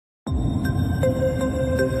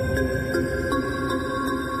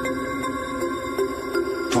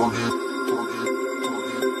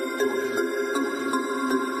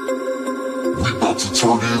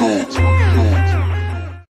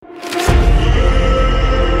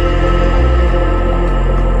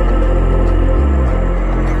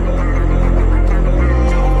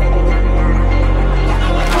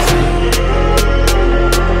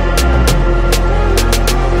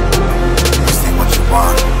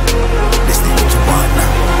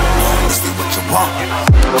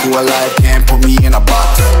alive, can't put me in a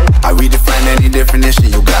box. I redefine any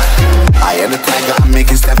definition you got. I am the tiger, I'm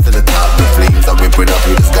making steps to the top. The flames, I whip it up,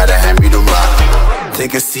 you just gotta hand me the rock.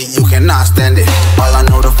 Take a seat, you cannot stand it. All I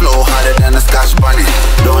know, the flow harder than a Scotch bunny.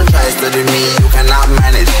 Don't try studying me, you cannot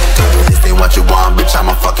manage. This ain't what you want, bitch, I'm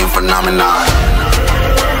a fucking phenomenon.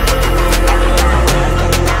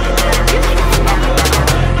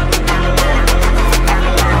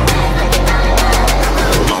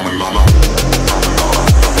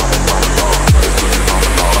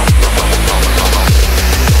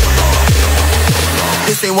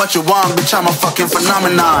 This ain't what you want, bitch, I'm a fucking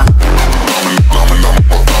phenomenon.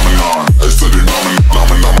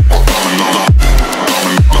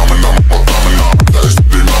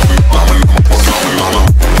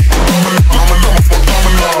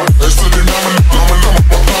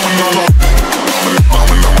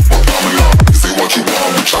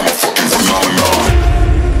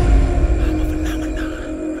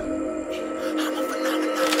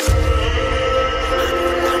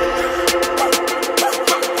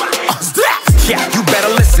 Yeah, you better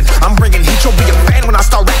listen. I'm bringing heat, you'll be a fan when I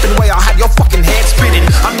start rapping. Way I'll have your fucking head spinning.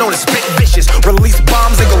 I'm known as spit vicious, release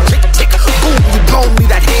bombs and go tick tick. Boom, you blown me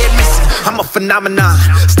that head missing. I'm a phenomenon,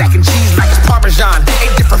 stacking cheese like it's Parmesan.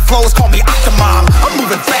 8 different flows, call me Octomom. I'm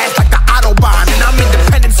moving fast like the Autobahn, and I'm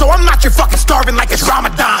independent, so I'm not your fucking starving like it's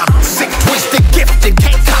Ramadan. Sick, twisted, gifted,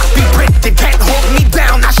 can't copy, printed, can't hold me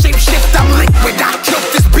down. I shape shift, I'm liquid. I killed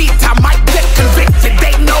this beat, I might get convicted.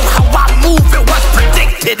 They know how I move, it was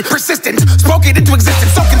predicted. Persistent, spoke it into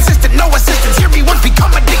existence, so consistent, no assistance. Hear me once,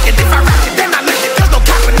 become addicted. If I rap it, then I live it. There's no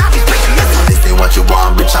cap and I'll be spitting this. This ain't what you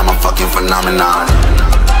want, bitch, I'm a fucking phenomenon.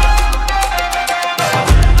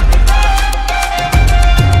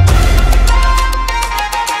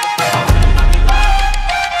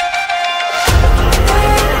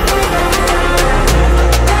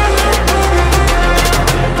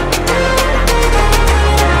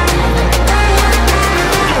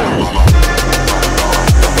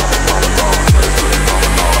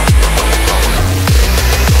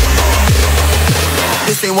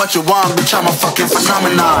 This ain't what you want, bitch, I'm a fucking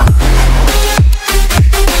phenomenon.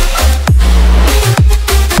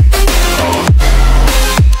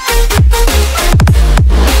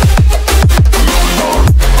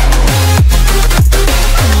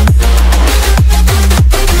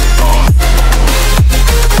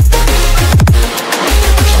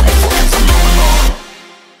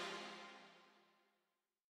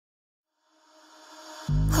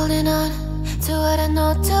 Holding on to what I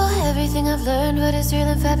know, to everything I've learned. What is real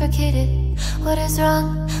and fabricated? What is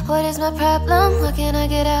wrong? What is my problem? How can I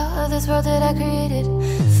get out of this world that I created?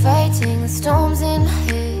 Fighting the storms in my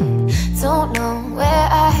head, don't know where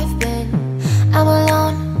I have been. I'm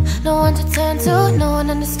alone, no one to turn to, no one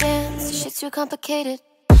understands. This shit's too complicated.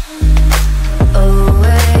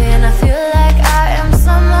 Away, and I feel like I am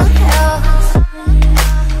someone else.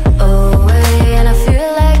 Away, and I feel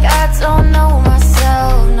like I don't know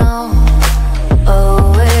myself, no.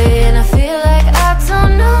 Away, and I feel like I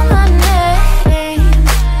don't know my name.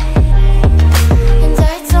 And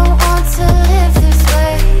I don't want to live this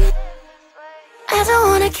way. I don't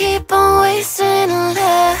wanna keep on wasting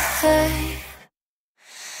life.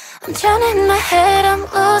 I'm drowning in my head, I'm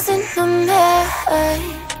losing my mind.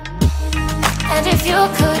 And if you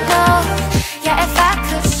could know, yeah, if I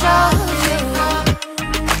could show you,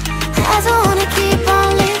 I don't wanna keep on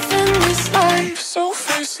living this life so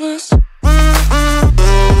faceless.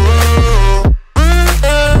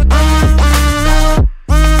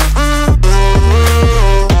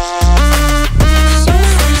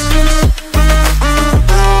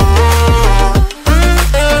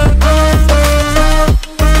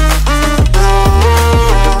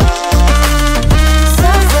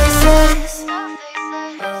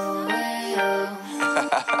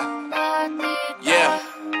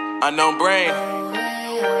 Unknown Brain,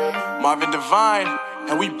 Marvin Divine,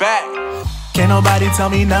 and we back. Can't nobody tell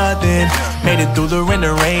me nothing. Made it through the wind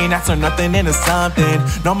and rain, I turned nothing into something.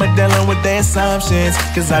 No more dealing with their assumptions,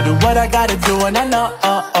 cause I do what I gotta do and I know,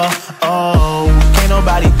 can't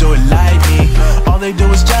nobody do it like me. All they do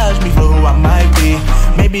is judge me for who I might be.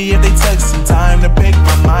 Maybe if they took some time to pick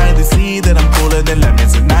my mind, they see that I'm cooler than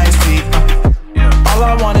lemons and iced tea. All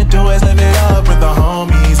I wanna do is live it up with the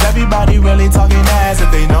homies. Everybody really talking ass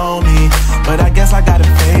if they know me, but I guess I gotta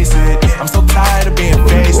face it. I'm so tired of being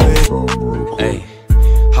faceless. Hey,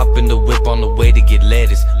 hop in the whip on the way to get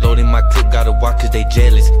lettuce. Loading my clip, gotta watch cause they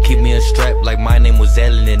jealous. Keep me a strap like my name was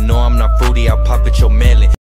Ellen. And no, I'm not fruity, I'll pop at your melon.